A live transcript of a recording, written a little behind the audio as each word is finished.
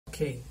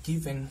Okay,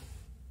 given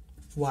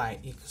y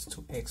equals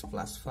to x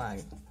plus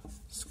 5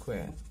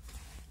 squared,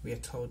 we are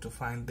told to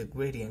find the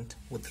gradient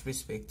with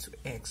respect to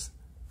x.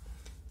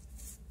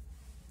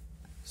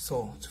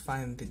 So to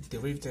find the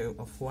derivative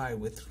of y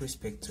with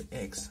respect to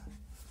x,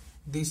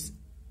 this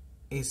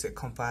is a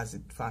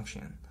composite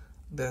function.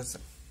 There's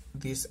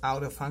this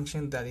outer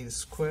function that is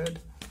squared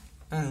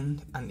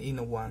and an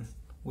inner one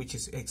which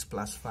is x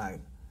plus 5.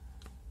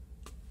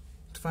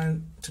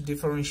 To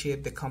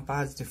differentiate the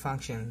composite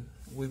function,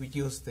 we will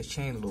use the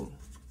chain rule.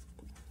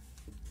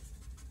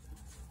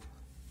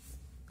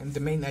 And the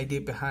main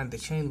idea behind the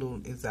chain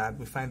rule is that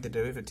we find the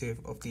derivative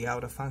of the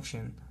outer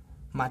function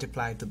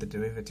multiplied to the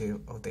derivative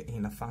of the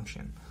inner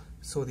function.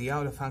 So the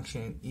outer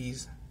function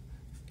is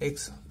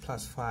x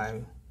plus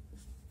 5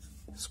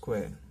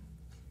 squared.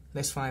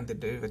 Let's find the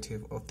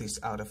derivative of this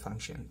outer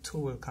function. 2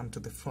 will come to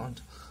the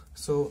front.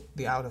 So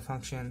the outer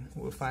function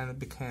will finally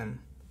become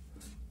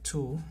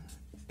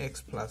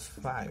 2x plus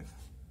 5.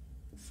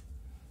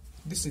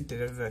 This is the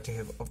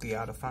derivative of the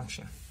outer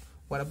function.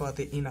 What about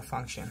the inner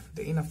function?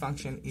 The inner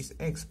function is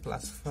x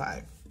plus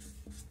 5.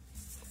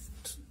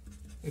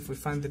 If we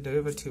find the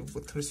derivative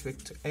with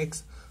respect to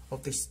x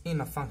of this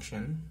inner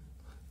function,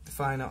 the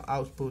final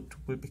output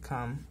will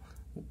become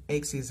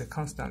x is a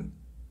constant.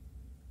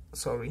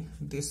 Sorry,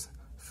 this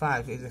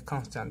 5 is a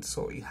constant,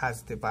 so it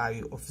has the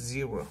value of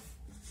 0.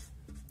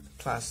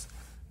 Plus,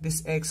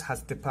 this x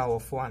has the power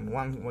of 1.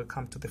 1 will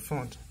come to the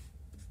front.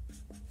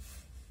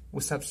 We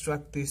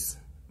subtract this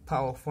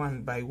power of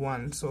 1 by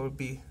 1, so it will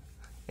be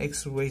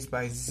x raised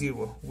by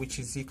 0, which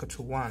is equal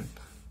to 1.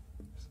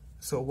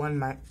 So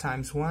 1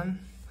 times 1,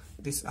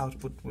 this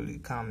output will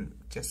become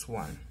just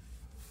 1.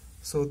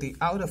 So the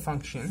outer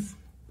function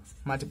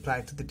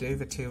multiplied to the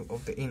derivative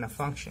of the inner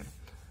function,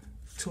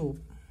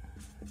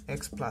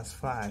 2x plus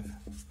 5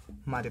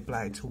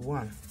 multiplied to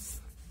 1.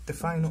 The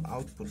final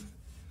output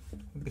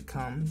will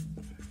become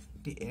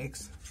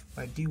dx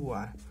by dy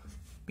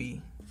be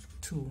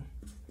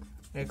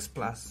 2x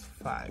plus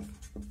 5.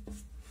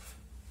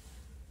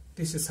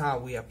 This is how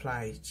we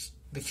apply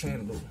the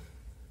chain rule.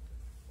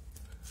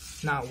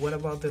 Now, what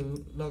about the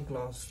log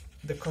loss,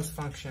 the cost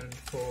function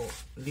for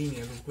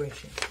linear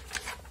regression?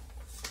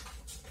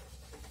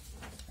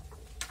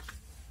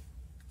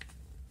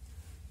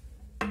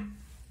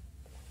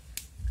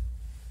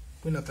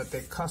 We know that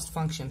the cost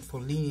function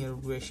for linear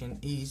regression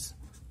is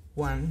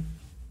 1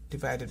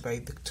 divided by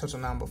the total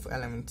number of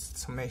elements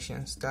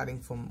summation starting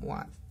from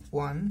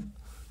 1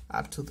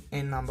 up to the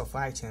n number of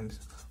items,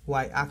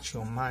 y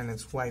actual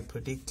minus y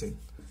predicted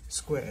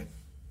squared.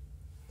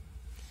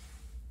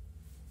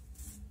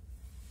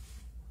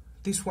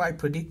 This y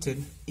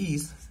predicted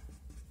is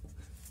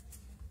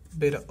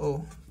beta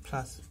O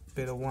plus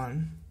beta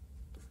 1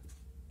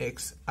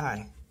 xi,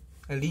 a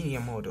linear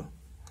model.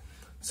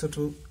 So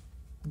to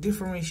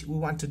differentiate, we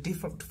want to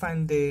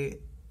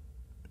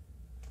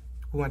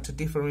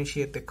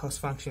differentiate the cost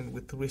function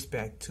with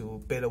respect to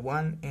beta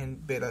 1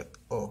 and beta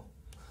O.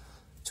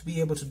 To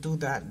be able to do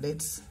that,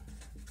 let's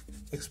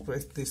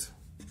express this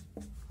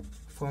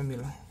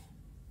formula.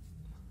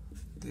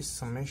 This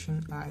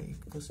summation I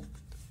equals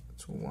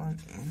to 1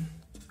 and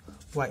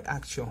y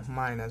actual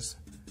minus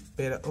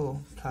beta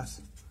O plus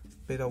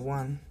beta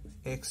 1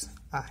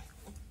 xi.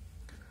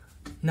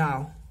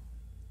 Now,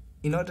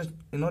 in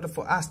order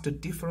for us to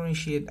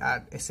differentiate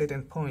at a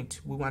certain point,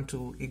 we want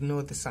to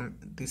ignore this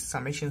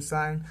summation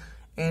sign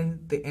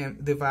and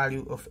the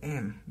value of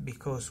m,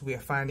 because we are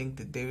finding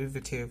the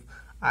derivative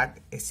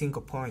at a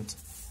single point.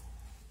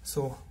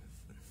 So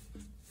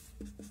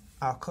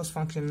our cost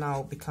function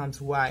now becomes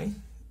y.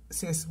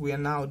 Since we are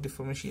now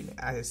differentiating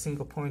at a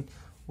single point,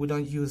 we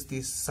don't use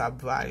this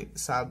sub i,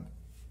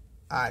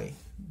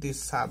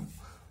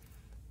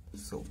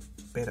 so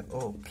beta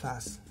O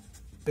plus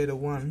beta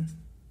 1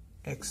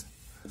 x.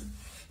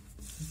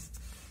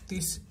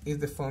 This is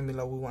the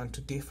formula we want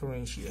to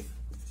differentiate.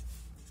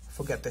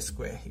 Forget the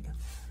square here.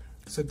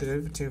 So the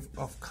derivative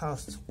of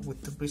cost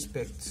with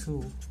respect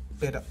to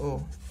beta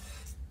O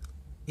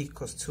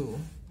equals to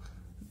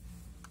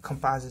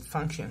composite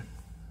function,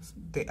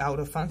 the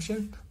outer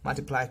function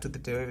multiplied to the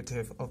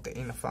derivative of the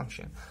inner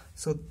function.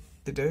 So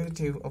the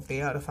derivative of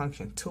the outer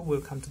function, 2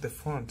 will come to the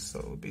front, so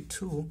it will be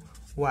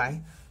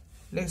 2y.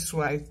 Let's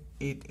write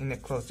it in a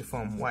closed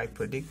form, y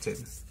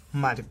predicted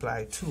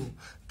multiplied to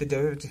the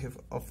derivative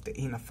of the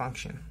inner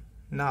function.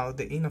 Now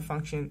the inner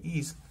function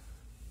is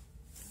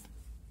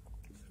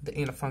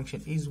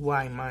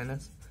y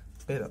minus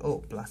beta O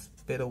plus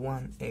beta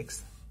 1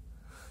 x.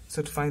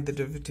 So to find the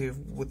derivative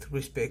with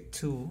respect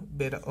to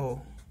beta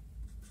O,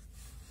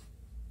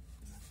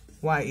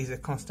 y is a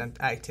constant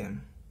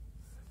item,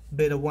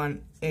 beta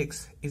 1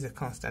 x is a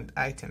constant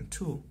item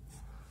too,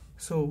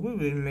 so we will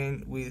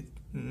remain with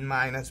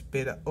minus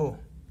beta O.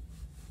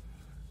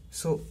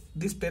 So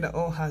this beta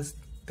O has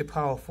the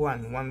power of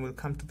 1. 1 will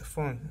come to the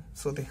front,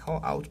 so the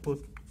whole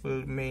output will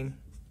remain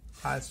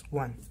as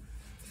 1.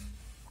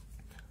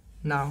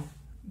 Now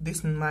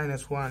this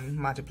minus 1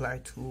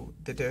 multiplied to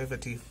the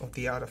derivative of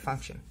the outer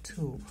function,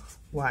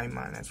 2y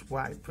minus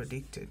y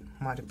predicted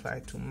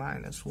multiplied to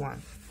minus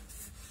 1.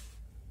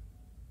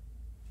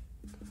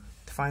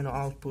 The final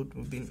output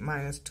will be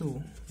minus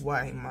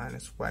 2y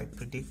minus y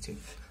predicted.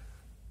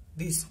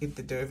 This is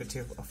the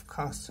derivative of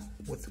cost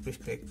with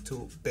respect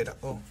to beta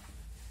O.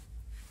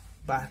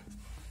 But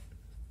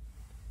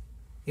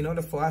in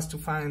order for us to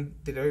find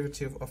the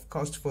derivative of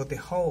cost for the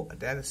whole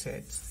data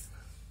set,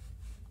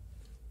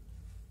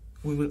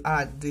 we will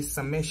add this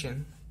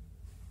summation.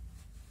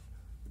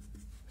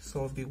 So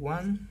it will be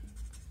 1,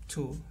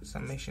 2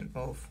 summation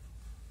of,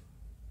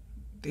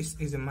 this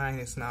is a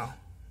minus now.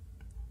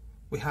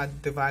 We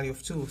had the value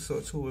of 2,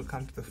 so 2 will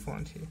come to the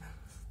front here.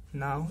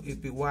 Now it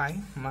will be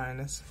y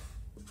minus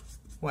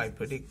y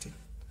predicted.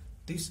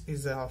 This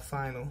is our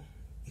final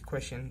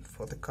equation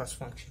for the cost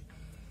function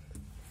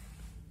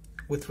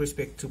with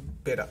respect to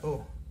beta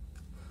O.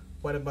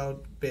 What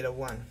about beta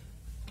 1?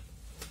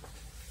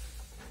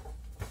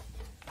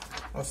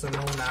 Also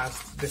known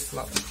as the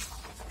slope.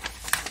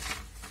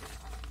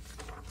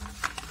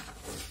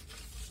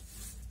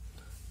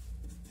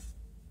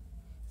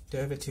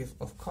 Derivative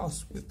of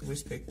cost with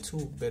respect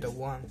to beta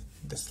 1,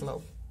 the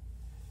slope.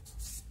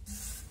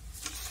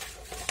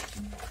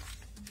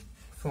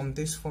 From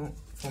this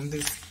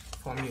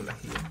formula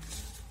here,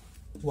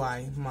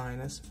 y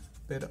minus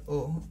beta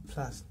O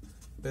plus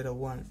beta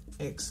 1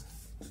 x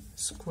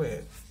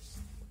squared.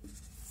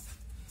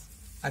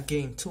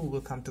 Again, 2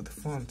 will come to the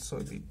front, so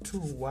it will be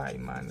 2y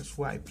minus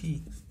yp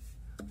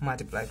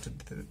multiplied to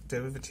the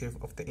derivative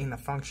of the inner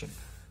function.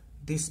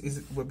 This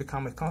will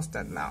become a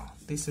constant now.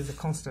 This is a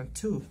constant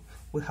 2.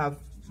 We have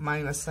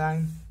minus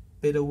sign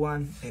beta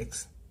 1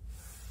 x.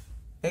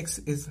 X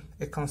is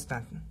a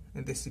constant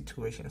in this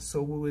situation,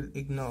 so we will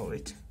ignore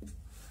it.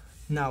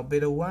 Now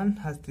beta 1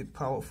 has the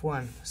power of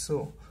 1,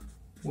 so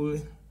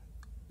it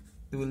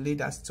will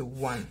lead us to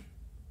 1.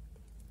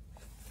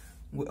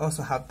 We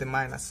also have the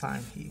minus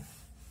sign here.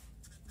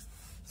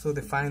 So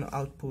the final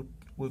output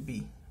will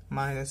be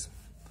minus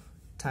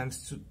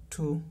times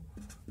 2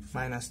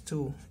 minus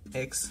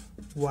 2x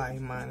y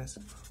minus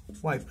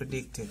y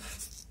predicted.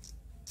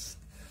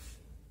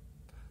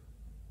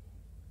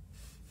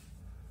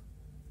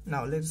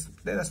 Now let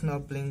us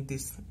not bring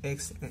this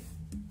x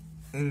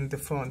in the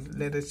front.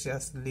 Let us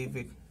just leave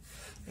it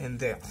in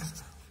there.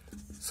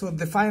 So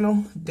the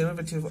final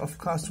derivative of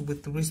cost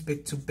with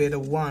respect to beta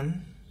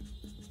 1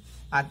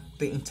 at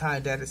the entire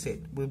data set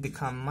will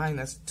become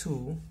minus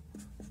 2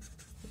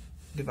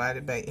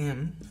 divided by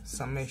m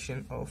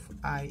summation of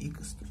I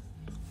equals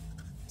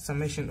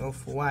summation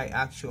of y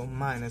actual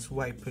minus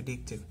y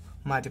predicted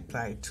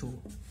multiplied to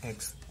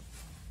x.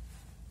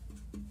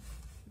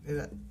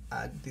 Let's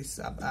add this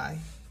sub I.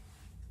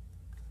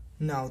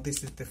 Now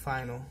this is the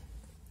final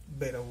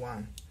beta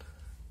 1,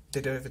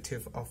 the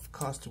derivative of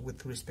cost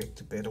with respect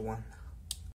to beta 1.